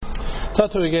Tá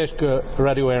tú ag go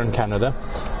Radio Air in Canada.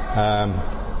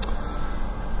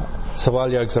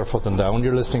 Saváliags are foot and down.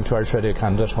 You're listening to Irish Radio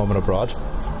Canada at home and abroad.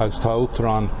 Agus tá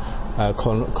Uachtarán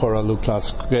Cora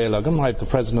Lucas Gaelagam. I have the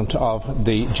president of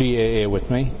the GAA with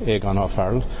me, Aogán Ó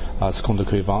Fearghaíl, as Cunda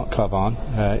Cavan,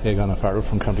 Aogán Ó Fearghaíl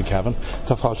from County Cavan.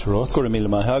 Tá fáilte rud. Cura míle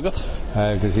mai hagat.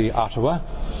 Agus í Ottawa.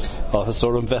 Agus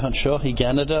orm bhean seo í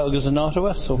Canada agus in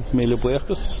Ottawa, so míle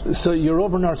buchas. So you're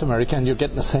over North America and you're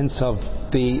getting a sense of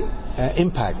the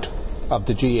impact of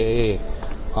the GAA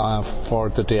for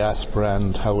the diaspora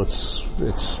and how it's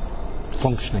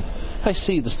functioning. I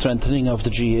see the strengthening of the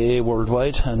GAA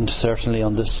worldwide, and certainly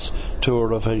on this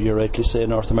tour of, you rightly say,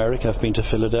 North America. I've been to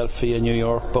Philadelphia, New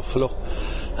York, Buffalo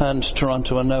and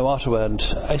Toronto and now Ottawa, and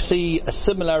I see a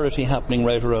similarity happening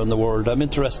right around the world. I'm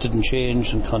interested in change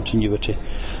and continuity,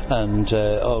 and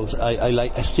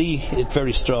I see it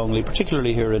very strongly,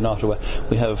 particularly here in Ottawa.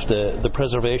 We have the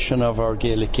preservation of our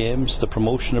Gaelic games, the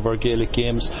promotion of our Gaelic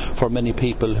games for many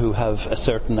people who have a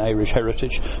certain Irish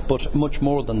heritage, but much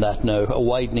more than that now, a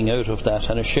widening out of that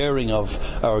and a sharing of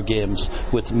our games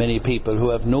with many people who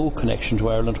have no connection to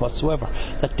Ireland whatsoever.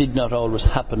 That did not always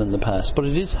happen in the past, but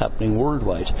it is happening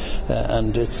worldwide.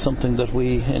 And it's something that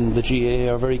we in the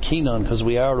GAA are very keen on, because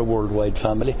we are a worldwide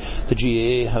family. The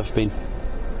GAA have been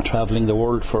travelling the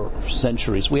world for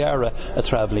centuries. We are a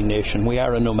travelling nation. We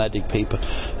are a nomadic people.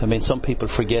 I mean, some people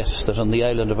forget that on the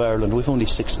island of Ireland we've only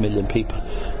 6 million people.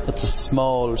 It's a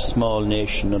small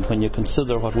nation, and when you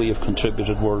consider what we have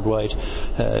contributed worldwide,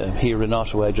 here in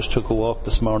Ottawa, I just took a walk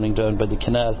this morning down by the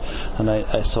canal and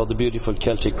I saw the beautiful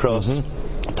Celtic cross.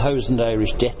 1,000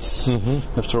 Irish deaths.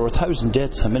 If there were 1,000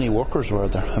 deaths, how many workers were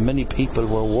there? How many people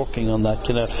were working on that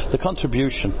canal? The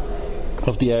contribution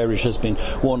of the Irish has been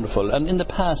wonderful, and in the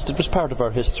past it was part of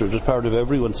our history, it was part of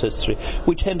everyone's history.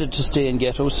 We tended to stay in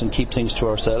ghettos and keep things to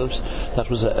ourselves. That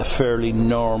was a fairly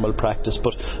normal practice,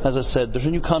 but as I said, there's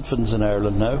a new confidence in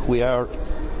Ireland now. We are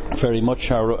very much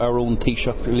our own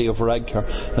Taoiseach Leo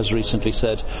Varadkar has recently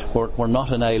said we're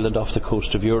not an island off the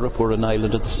coast of Europe, we're an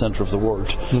island at the centre of the world.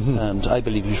 And I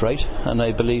believe he's right, and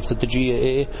I believe that the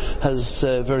GAA has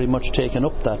very much taken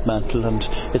up that mantle, and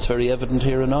it's very evident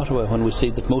here in Ottawa when we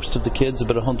see that most of the kids,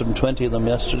 about 120 of them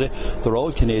yesterday, they're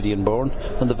all Canadian born,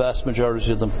 and the vast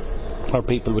majority of them are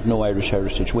people with no Irish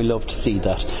heritage. We love to see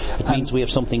that. It means we have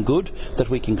something good that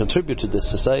we can contribute to this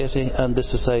society, and this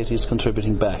society is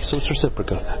contributing back, so it's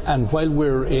reciprocal. And while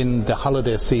we're in the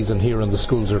holiday season here and the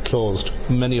schools are closed,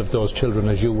 many of those children,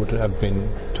 as you would have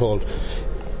been told,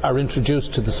 are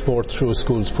introduced to the sport through a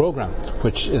school's programme,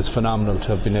 which is phenomenal to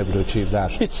have been able to achieve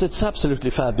that. It's absolutely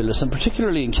fabulous, and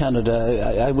particularly in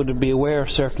Canada, I would be aware,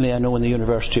 certainly I know in the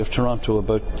University of Toronto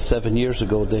about 7 years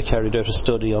ago they carried out a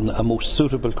study on a most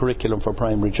suitable curriculum for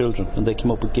primary children, and they came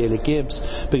up with Gaelic games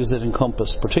because it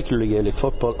encompassed, particularly Gaelic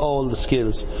football, all the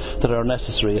skills that are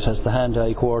necessary. It has the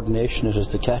hand-eye coordination, it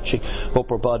has the catching,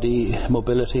 upper body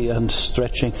mobility and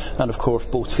stretching, and of course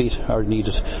both feet are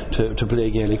needed to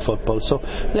play Gaelic football. So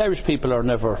the Irish people are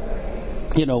never,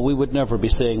 we would never be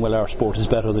saying, well, our sport is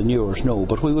better than yours. No,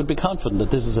 but we would be confident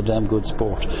that this is a damn good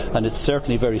sport, and it's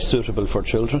certainly very suitable for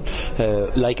children.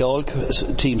 Like all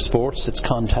team sports, it's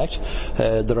contact.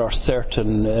 There are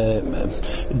certain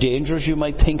dangers you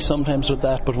might think sometimes with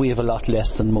that, but we have a lot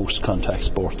less than most contact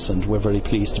sports, and we're very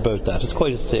pleased about that. It's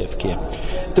quite a safe game.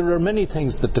 There are many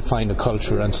things that define a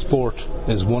culture, and sport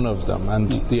is one of them,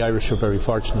 and the Irish are very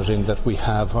fortunate in that we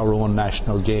have our own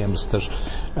national games that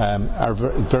are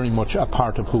very much a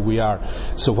part of who we are.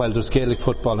 So while there's Gaelic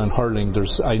football and hurling,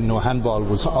 I know handball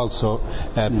was also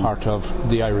part of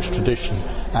the Irish tradition,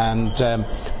 and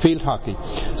field hockey.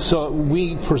 So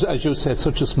we, as you said,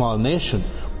 such a small nation,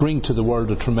 bring to the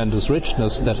world a tremendous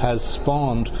richness that has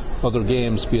spawned other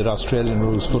games, be it Australian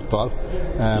rules football,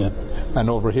 and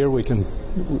over here we can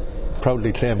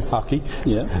proudly claim hockey.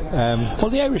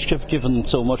 Well, the Irish have given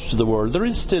so much to the world. There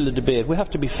is still a debate. We have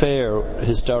to be fair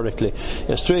historically.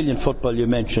 Australian football, you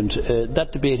mentioned,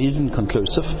 that debate isn't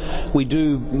conclusive.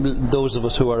 Those of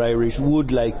us who are Irish would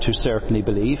like to certainly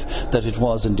believe that it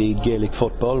was indeed Gaelic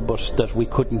football, but that we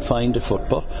couldn't find a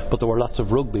football, but there were lots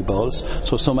of rugby balls,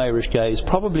 so some Irish guys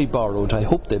probably borrowed, I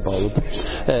hope they borrowed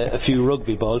a few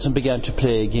rugby balls and began to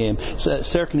play a game. So,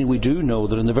 certainly we do know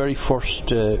that in the very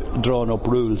first drawn up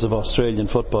rules of Australian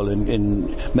football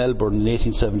in Melbourne in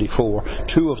 1874,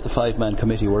 2 of the 5-man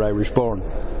committee were Irish born.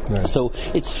 Right. So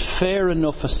it's fair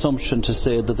enough assumption to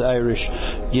say that the Irish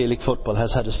Gaelic football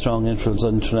has had a strong influence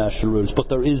on international rules, but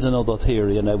there is another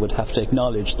theory, and I would have to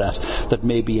acknowledge that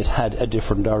maybe it had a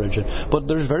different origin. But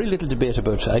there's very little debate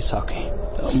about ice hockey.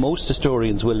 Most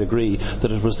historians will agree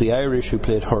that it was the Irish who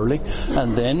played hurling,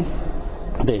 and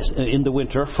then in the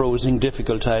winter, frozen,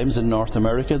 difficult times in North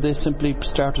America, they simply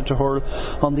started to hurl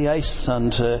on the ice,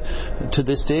 and to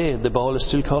this day the ball is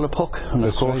still called a puck, and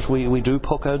of course we do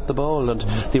puck out the ball, and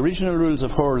the original rules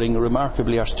of hurling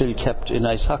remarkably are still kept in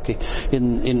ice hockey.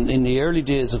 In the early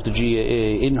days of the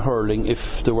GAA, in hurling, if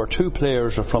there were two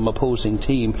players from opposing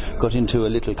team got into a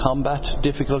little combat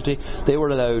difficulty, they were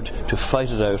allowed to fight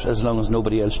it out as long as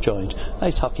nobody else joined.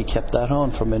 Ice hockey kept that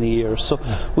on for many years, so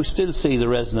we still see the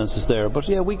resonances there. But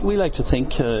yeah, we like to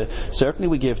think, certainly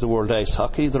we gave the world ice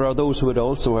hockey. There are those who would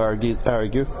also argue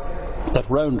that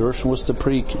rounders was the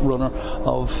pre-runner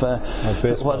of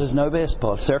what is now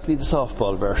baseball, certainly the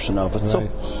softball version of it. Right.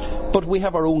 So, but we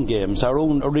have our own games, our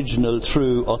own original,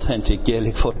 true, authentic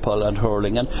Gaelic football and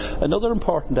hurling. And another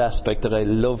important aspect that I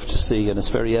love to see, and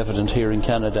it's very evident here in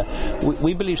Canada,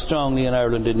 we believe strongly in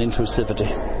Ireland in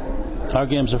inclusivity. Our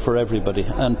games are for everybody,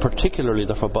 and particularly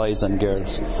they're for boys and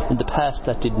girls. In the past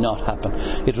that did not happen.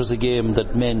 It was a game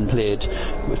that men played,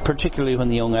 particularly when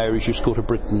the young Irish used to go to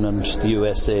Britain and the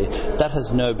USA. That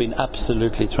has now been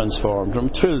absolutely transformed. I'm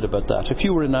thrilled about that. If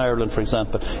you were in Ireland, for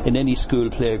example, in any school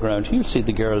playground, you'll see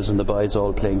the girls and the boys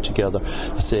all playing together,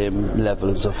 the same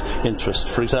levels of interest.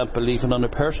 For example, even on a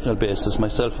personal basis,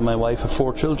 myself and my wife have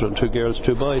 4 children, 2 girls,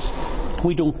 2 boys.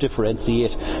 We don't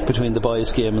differentiate between the boys'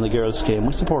 game and the girls' game.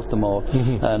 We support them all.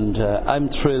 And I'm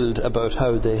thrilled about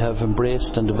how they have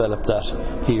embraced and developed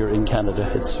that here in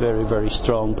Canada. It's a very, very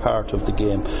strong part of the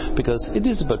game, because it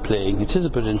is about playing, it is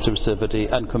about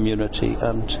inclusivity and community,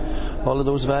 and all of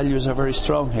those values are very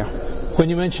strong here. When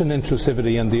you mention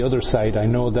inclusivity on the other side, I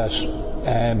know that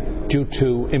due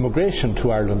to immigration to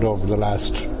Ireland over the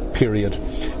last period,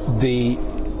 the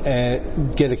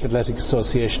Gaelic Athletic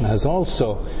Association has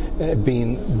also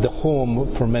been the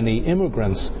home for many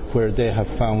immigrants, where they have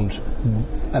found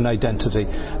an identity.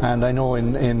 And I know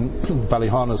in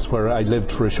Ballyhonus, where I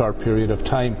lived for a short period of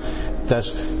time,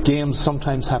 that games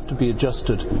sometimes have to be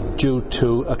adjusted due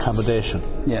to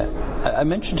accommodation. Yeah, I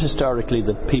mentioned historically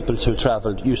that people who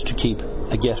travelled used to keep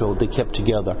a ghetto, they kept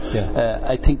together. Yeah.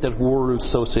 I think that world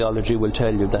sociology will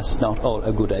tell you that's not all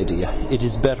a good idea. It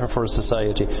is better for a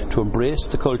society to embrace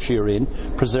the culture you're in,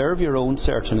 preserve your own,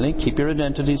 certainly, keep your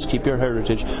identities, keep your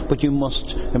heritage, but you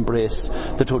must embrace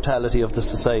the totality of the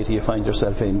society you find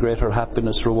yourself in. Greater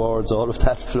happiness, rewards, all of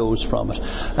that flows from it.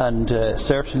 And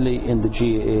certainly in the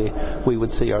GAA we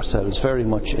would see ourselves very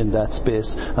much in that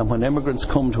space. And when immigrants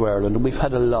come to Ireland, and we've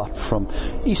had a lot from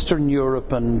Eastern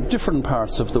Europe and different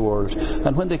parts of the world,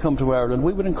 and when they come to Ireland,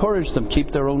 we would encourage them to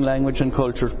keep their own language and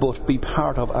cultures, but be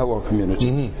part of our community.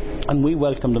 And we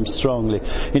welcome them strongly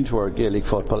into our Gaelic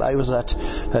football. I was at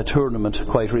a tournament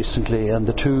quite recently, and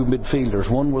the 2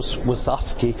 midfielders, one was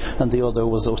Oski and the other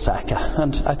was Osaka,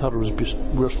 and I thought it was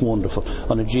just wonderful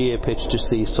on a GAA pitch to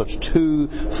see such 2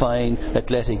 fine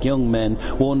athletic young men,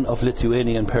 one of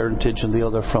Lithuanian parentage and the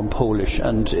other from Polish,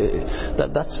 and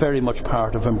that's very much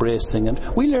part of embracing, and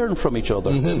we learn from each other.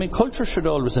 I mean, culture should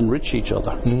always enrich each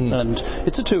other, and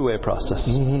it's a two-way process.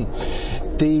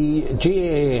 The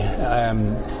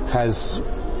GAA has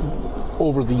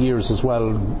over the years as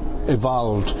well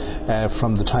evolved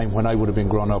from the time when I would have been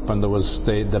grown up, and there was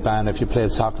the ban. If you played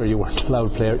soccer, you weren't allowed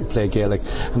to play Gaelic.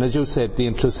 And as you said, the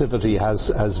inclusivity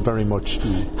has very much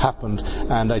happened,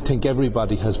 and I think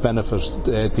everybody has benefited.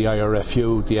 The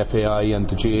IRFU, the FAI and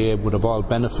the GAA would have all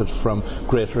benefited from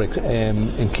greater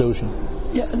inclusion.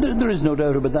 Yeah, there is no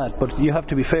doubt about that, but you have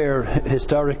to be fair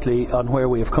historically on where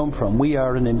we have come from. We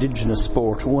are an indigenous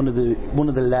sport, one of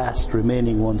the last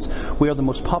remaining ones. We are the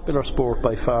most popular sport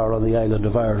by far on the island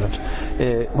of Ireland.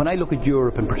 When I look at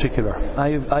Europe in particular,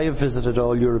 I have visited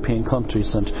all European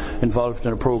countries and involved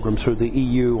in a programme through the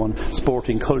EU on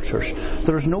sporting cultures.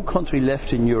 There is no country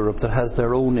left in Europe that has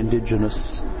their own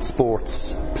indigenous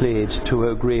sports played to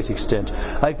a great extent.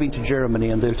 I've been to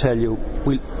Germany, and they'll tell you,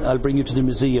 I'll bring you to the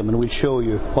museum and we'll show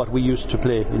you what we used to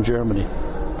play in Germany.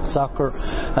 Soccer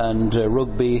and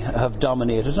rugby have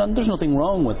dominated, and there's nothing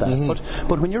wrong with that.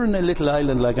 But when you're in a little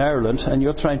island like Ireland and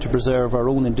you're trying to preserve our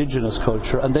own indigenous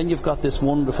culture, and then you've got this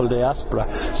wonderful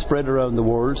diaspora spread around the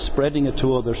world, spreading it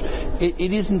to others,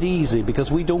 it isn't easy,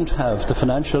 because we don't have the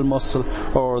financial muscle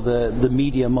or the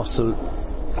media muscle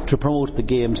to promote the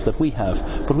games that we have,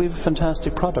 but we have a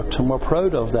fantastic product and we're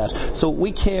proud of that. So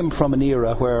we came from an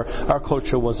era where our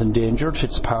culture was endangered.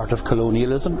 It's part of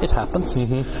colonialism. It happens.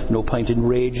 No point in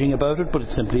raging about it, but it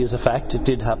simply is a fact. It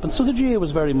did happen. So the GAA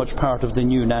was very much part of the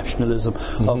new nationalism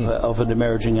of an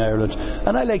emerging Ireland,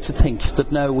 and I like to think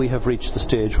that now we have reached the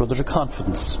stage where there's a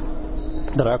confidence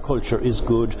that our culture is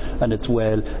good and it's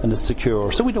well and it's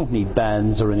secure. So we don't need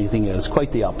bans or anything else.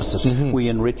 Quite the opposite. We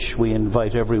enrich, we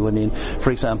invite everyone in.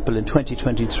 For example, in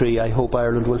 2023, I hope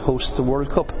Ireland will host the World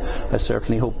Cup. I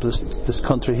certainly hope this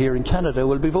country here in Canada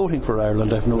will be voting for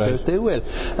Ireland. I've no doubt they will.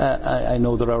 I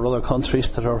know there are other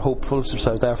countries that are hopeful,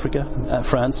 South Africa,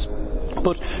 France.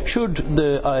 But should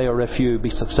the IRFU be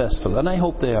successful, and I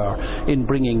hope they are, in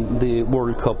bringing the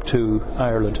World Cup to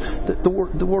Ireland,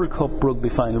 the World Cup rugby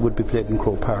final would be played in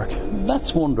Croke Park.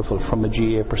 That's wonderful from a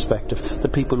GAA perspective,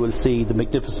 that people will see the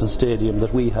magnificent stadium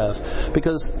that we have.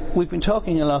 Because we've been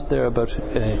talking a lot there about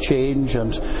change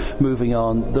and moving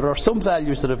on. There are some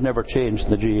values that have never changed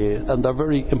in the GAA, and they're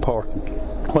very important.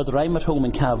 Whether I'm at home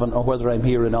in Cavan or whether I'm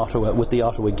here in Ottawa with the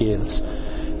Ottawa Gaels,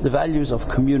 the values of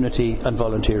community and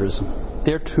volunteerism.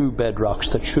 They're two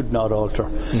bedrocks that should not alter.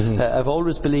 I've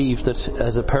always believed that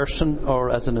as a person or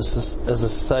as a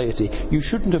society, you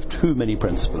shouldn't have too many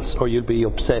principles, or you'll be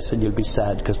upset and you'll be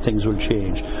sad because things will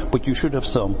change. But you should have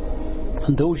some.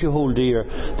 And those you hold dear,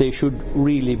 they should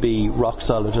really be rock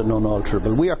solid and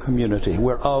unalterable. We are community.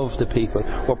 We're of the people.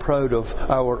 We're proud of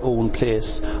our own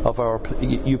place.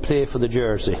 You play for the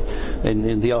jersey.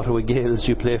 In the Ottawa Gaels,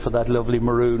 you play for that lovely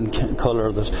maroon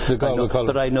colour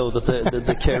that I know that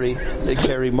the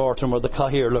Kerry Mortimer, the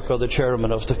Cathaoirleach, or the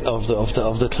chairman of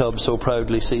the club so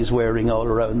proudly sees wearing all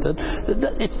around.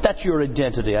 That's your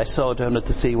identity. I saw down at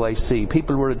the CYC.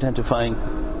 People were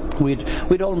identifying.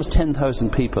 We'd almost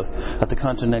 10,000 people at the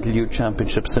Continental Youth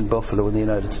Championships in Buffalo in the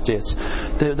United States.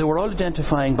 They were all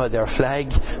identifying by their flag,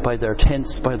 by their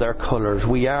tents, by their colours.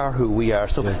 We are who we are.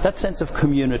 So that sense of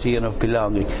community and of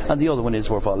belonging. And the other one is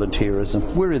we're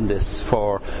volunteerism. We're in this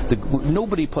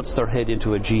nobody puts their head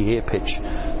into a GAA pitch,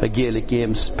 a Gaelic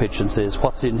Games pitch, and says,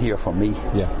 what's in here for me?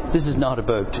 This is not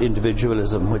about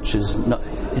individualism, which is not,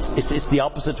 it's the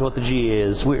opposite to what the GAA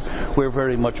is. We're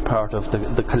very much part of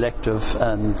the collective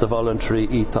and the voluntary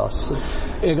ethos.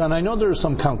 And I know there are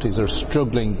some counties that are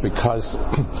struggling because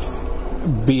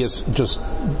be it just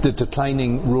the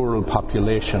declining rural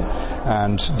population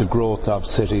and the growth of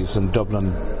cities, and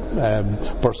Dublin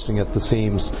bursting at the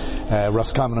seams.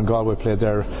 Roscommon and Galway played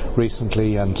there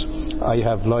recently, and I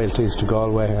have loyalties to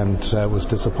Galway, and was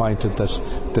disappointed that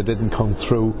they didn't come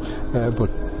through,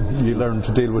 but you learn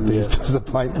to deal with these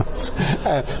disappointments.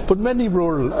 But many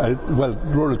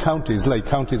rural counties, like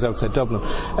counties outside Dublin,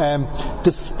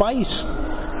 despite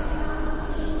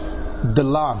the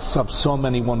loss of so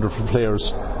many wonderful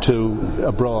players to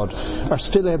abroad, are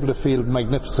still able to field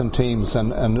magnificent teams,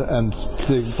 and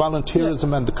the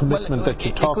volunteerism and the commitment that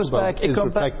you talk about is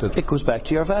reflected. It goes back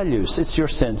to your values. It's your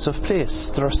sense of place.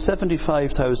 There are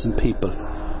 75,000 people,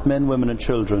 men, women and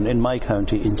children, in my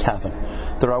county, in Cavan.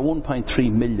 There are 1.3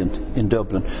 million in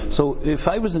Dublin. So if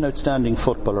I was an outstanding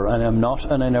footballer, and I'm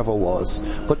not, and I never was,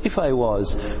 but if I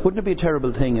was, wouldn't it be a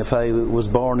terrible thing if I was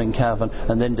born in Cavan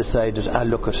and then decided,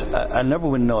 I'll never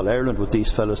win All Ireland with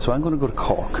these fellas, so I'm going to go to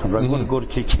Cork, or I'm going to go to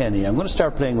Kilkenny, I'm going to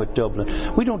start playing with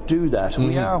Dublin. We don't do that.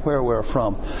 We are where we're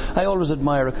from. I always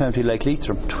admire a county like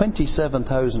Leitrim,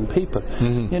 27,000 people.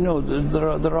 You know,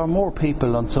 there are more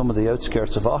people on some of the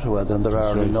outskirts of Ottawa than there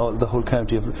are in the whole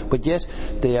county but yet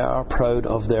they are proud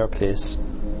of their place.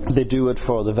 They do it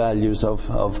for the values of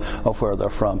where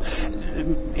they're from.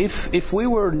 If we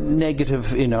were negative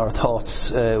in our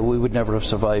thoughts, we would never have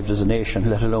survived as a nation,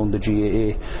 let alone the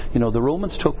GAA. You know, the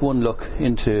Romans took one look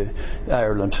into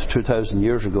Ireland 2,000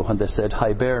 years ago and they said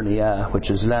Hibernia, which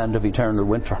is land of eternal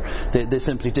winter. They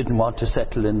simply didn't want to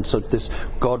settle in this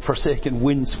God-forsaken,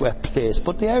 windswept place.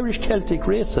 But the Irish Celtic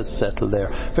race has settled there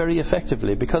very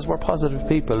effectively because we're positive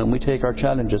people and we take our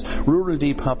challenges. Rural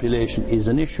depopulation is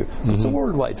an issue. It's a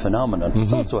worldwide phenomenon.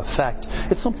 It's also a fact.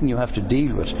 It's something you have to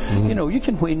deal with. You know, you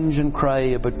can whinge and cry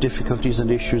about difficulties and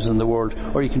issues in the world,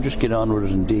 or you can just get on with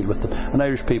it and deal with them. And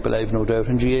Irish people, I have no doubt,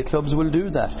 and GAA clubs will do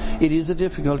that. It is a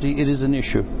difficulty, it is an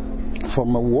issue.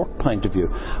 From a work point of view,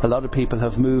 a lot of people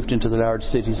have moved into the large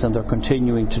cities and they're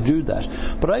continuing to do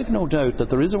that. But I've no doubt that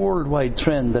there is a worldwide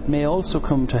trend that may also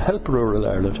come to help rural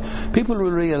Ireland. People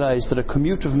will realise that a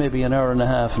commute of maybe an hour and a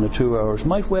half and 2 hours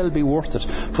might well be worth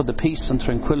it for the peace and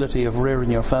tranquility of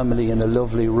rearing your family in a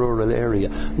lovely rural area.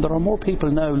 And there are more people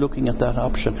now looking at that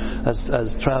option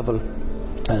as travel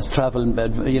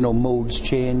modes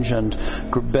change and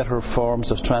better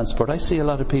forms of transport. I see a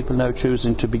lot of people now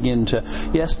choosing to begin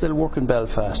to, yes, they'll work in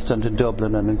Belfast and in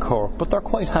Dublin and in Cork, but they're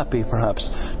quite happy perhaps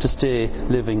to stay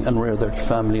living and rear their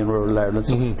family in rural Ireland.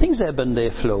 So things ebb and they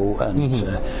flow,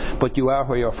 and but you are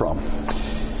where you're from.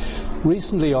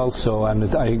 Recently also,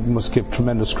 and I must give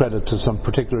tremendous credit to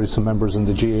particularly some members in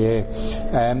the GAA,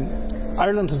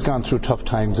 Ireland has gone through tough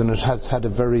times, and it has had a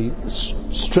very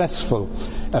stressful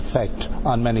effect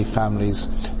on many families,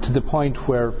 to the point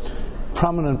where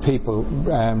prominent people,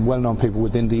 well-known people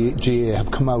within the GAA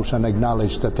have come out and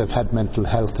acknowledged that they've had mental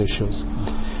health issues,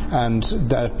 and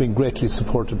that have been greatly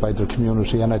supported by their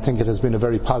community. And I think it has been a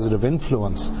very positive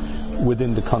influence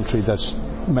within the country that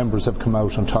members have come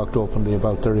out and talked openly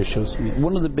about their issues.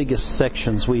 One of the biggest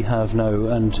sections we have now,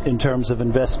 and in terms of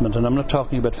investment, and I'm not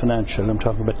talking about financial, I'm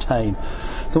talking about time,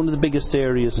 one of the biggest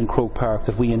areas in Croke Park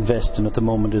that we invest in at the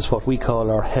moment is what we call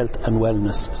our health and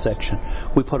wellness section.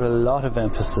 We put a lot of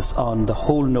emphasis on the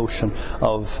whole notion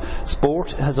of sport.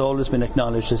 Has always been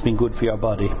acknowledged as being good for your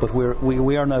body, but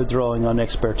we are now drawing on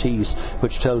expertise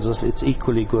which tells us it's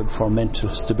equally good for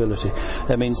mental stability.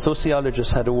 I mean,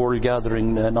 sociologists had a world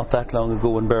gathering not that long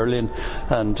ago in Berlin,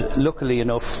 and luckily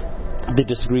enough they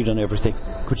disagreed on everything,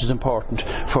 which is important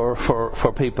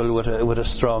for people with a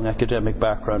strong academic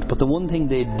background. But the one thing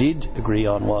they did agree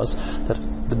on was that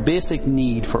the basic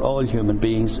need for all human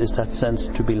beings is that sense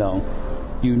to belong.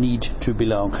 You need to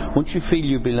belong. Once you feel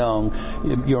you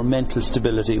belong, your mental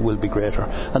stability will be greater.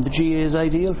 And the GAA is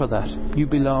ideal for that. You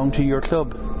belong to your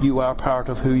club. You are part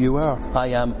of who you are. I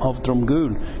am of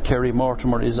Drumgoon. Kerry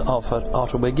Mortimer is of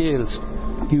Ottawa Gaels.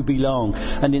 You belong,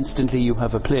 and instantly you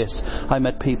have a place. I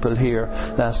met people here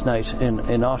last night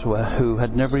in Ottawa who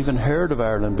had never even heard of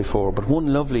Ireland before, but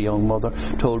one lovely young mother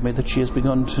told me that she has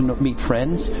begun to meet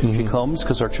friends. She comes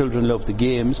because her children love the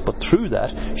games, but through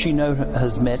that she now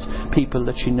has met people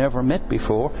that she never met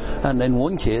before, and in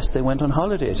one case they went on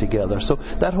holiday together. So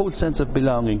that whole sense of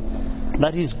belonging,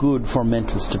 that is good for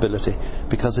mental stability,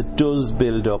 because it does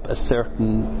build up a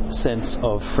certain sense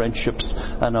of friendships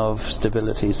and of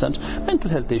stabilities. And mental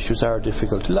health issues are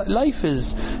difficult. Life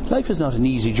is not an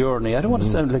easy journey. I don't want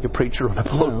to sound like a preacher on a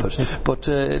pulpit, but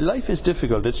life is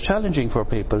difficult. It's challenging for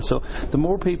people. So the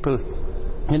more people,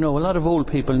 a lot of old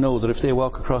people know that if they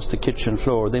walk across the kitchen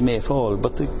floor they may fall,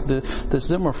 but the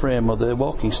Zimmer frame or the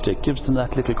walking stick gives them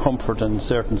that little comfort and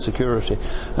certain security.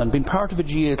 And being part of a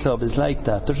GAA club is like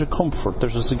that. There's a comfort,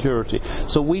 there's a security.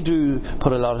 So we do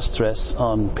put a lot of stress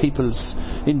on people's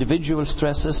individual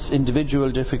stresses,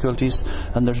 individual difficulties,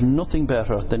 and there's nothing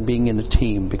better than being in a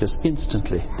team, because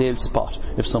instantly they'll spot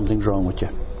if something's wrong with you.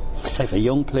 If a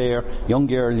young player, young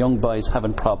girl, young boy is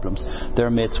having problems,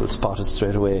 their mates will spot it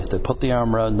straight away. They'll put the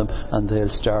arm around them and they'll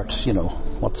start,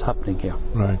 what's happening here.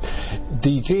 Right.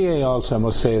 The GAA also, I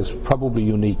must say, is probably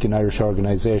unique in Irish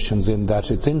organisations in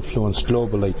that it's influenced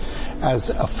globally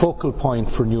as a focal point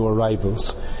for new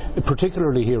arrivals,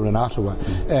 particularly here in Ottawa.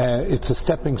 It's a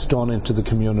stepping stone into the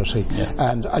community,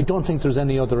 and I don't think there's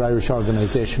any other Irish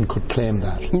organisation could claim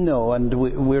that. No, and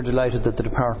we're delighted that the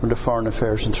Department of Foreign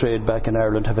Affairs and Trade back in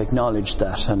Ireland have acknowledged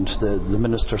that, and the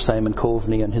Minister Simon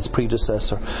Coveney and his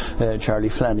predecessor Charlie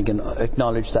Flanagan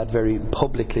acknowledged that very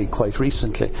publicly quite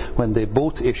recently, when they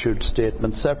both issued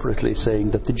statements separately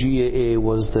saying that the GAA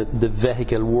was the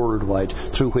vehicle worldwide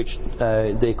through which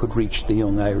they could reach the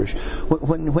young Irish.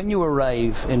 When you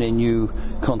arrive in a new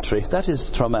country, that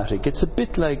is traumatic. It's a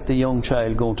bit like the young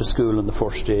child going to school on the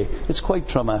first day. It's quite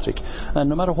traumatic, and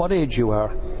no matter what age you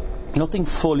are, nothing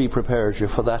fully prepares you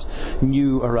for that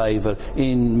new arrival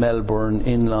in Melbourne,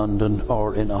 in London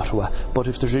or in Ottawa. But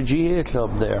if there's a GAA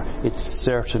club there, it's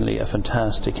certainly a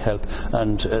fantastic help.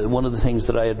 And one of the things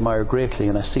that I admire greatly,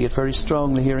 and I see it very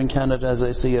strongly here in Canada as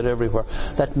I see it everywhere,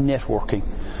 that networking.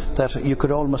 That you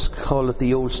could almost call it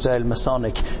the old style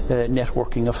Masonic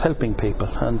networking of helping people.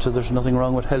 And there's nothing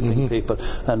wrong with helping people.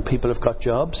 And people have got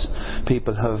jobs,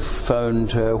 people have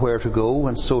found where to go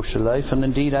and social life. And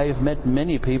indeed I have met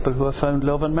many people who have found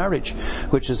love and marriage,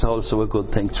 which is also a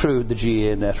good thing through the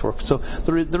GAA network. So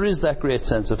there is that great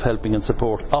sense of helping and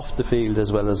support off the field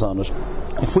as well as on it.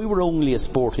 If we were only a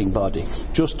sporting body,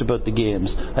 just about the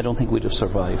games, I don't think we'd have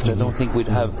survived. I don't think we'd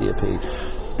have the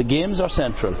appeal. The games are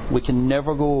central. We can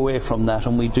never go away from that,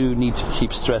 and we do need to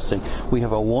keep stressing. We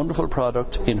have a wonderful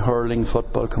product in hurling,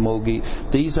 football,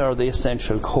 camogie. These are the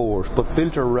essential cores, but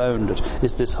built around it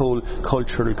is this whole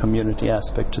cultural community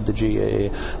aspect to the GAA.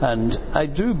 And I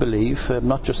do believe, I'm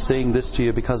not just saying this to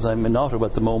you because I'm in Ottawa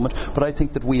at the moment, but I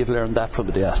think that we have learned that from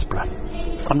the diaspora.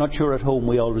 I'm not sure at home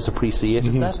we always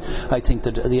appreciated that. I think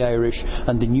that the Irish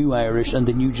and the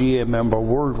new GAA member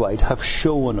worldwide have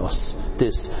shown us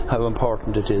this, how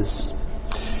important it is.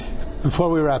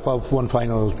 Before we wrap up, one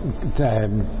final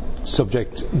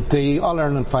subject. The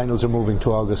All-Ireland finals are moving to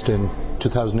August in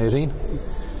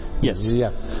 2018? Yes.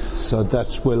 Yeah. So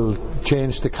that will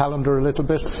change the calendar a little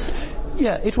bit?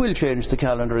 Yeah, it will change the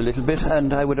calendar a little bit,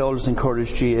 and I would always encourage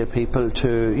GAA people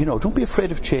to, don't be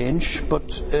afraid of change, but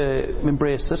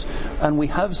embrace it. And we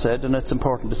have said, and it's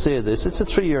important to say this, it's a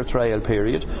 3-year trial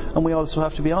period, and we also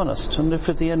have to be honest. And if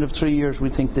at the end of 3 years we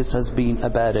think this has been a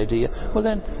bad idea, well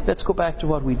then let's go back to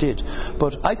what we did.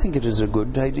 But I think it is a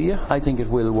good idea. I think it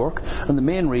will work, and the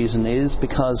main reason is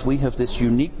because we have this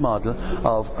unique model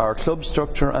of our club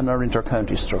structure and our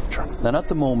inter-county structure. And at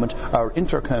the moment, our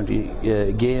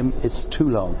inter-county game is too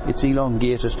long. It's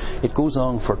elongated. It goes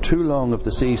on for too long of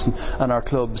the season, and our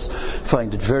clubs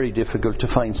find it very difficult to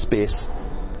find space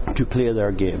to play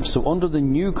their games. So under the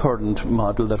new current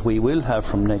model that we will have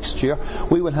from next year,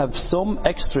 we will have some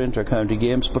extra inter-county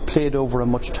games but played over a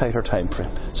much tighter time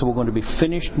frame. So we're going to be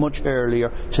finished much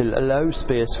earlier to allow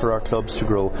space for our clubs to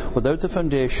grow. Without the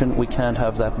foundation, we can't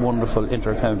have that wonderful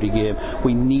inter-county game.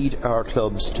 We need our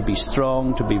clubs to be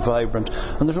strong, to be vibrant,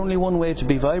 and there's only one way to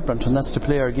be vibrant, and that's to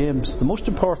play our games. The most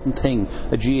important thing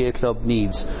a GAA club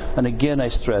needs, and again I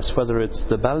stress, whether it's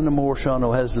the Ballinamore, Sean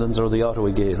O'Heslins or the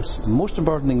Ottawa Gaels, the most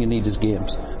important thing you need is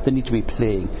games. They need to be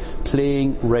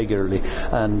playing regularly.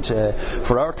 And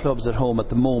for our clubs at home at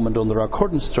the moment, under our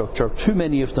current structure, too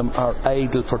many of them are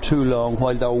idle for too long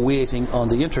while they're waiting on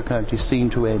the inter-county scene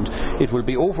to end. It will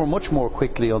be over much more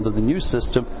quickly under the new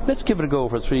system. Let's give it a go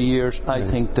for 3 years. I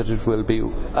think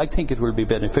it will be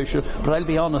beneficial. But I'll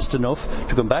be honest enough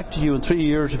to come back to you in 3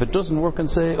 years if it doesn't work and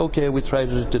say, okay, we tried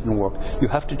it, it didn't work. You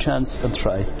have to chance and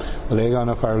try. Well, Aogán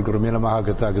Ó Fearghaíl, go raibh míle maith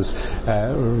agad agus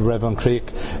Reverend Creek.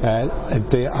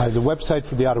 The website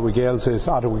for the Ottawa Gaels is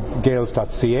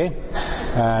ottawagales.ca,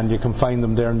 and you can find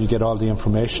them there and you get all the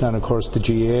information. And of course the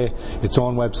GAA, its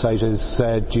own website is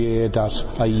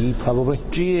gaa.ie probably.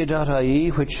 gaa.ie,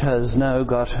 which has now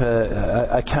got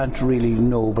I can't really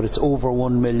know, but it's over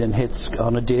 1 million hits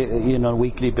on a day, on a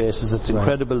weekly basis. It's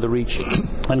incredible the reach.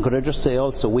 And could I just say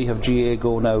also, we have GAA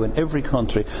Go now in every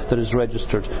country that is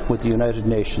registered with the United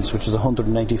Nations, which is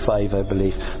 195 I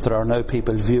believe. There are now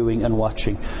people viewing and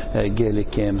watching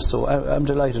Gaelic games. So I'm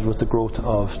delighted with the growth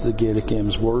of the Gaelic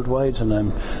games worldwide, and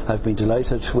I've been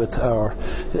delighted with our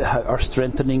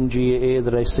strengthening GAA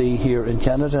that I see here in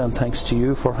Canada, and thanks to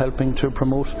you for helping to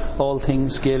promote all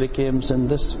things Gaelic games in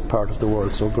this part of the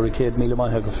world. So Guricade Mila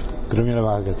Mahagov.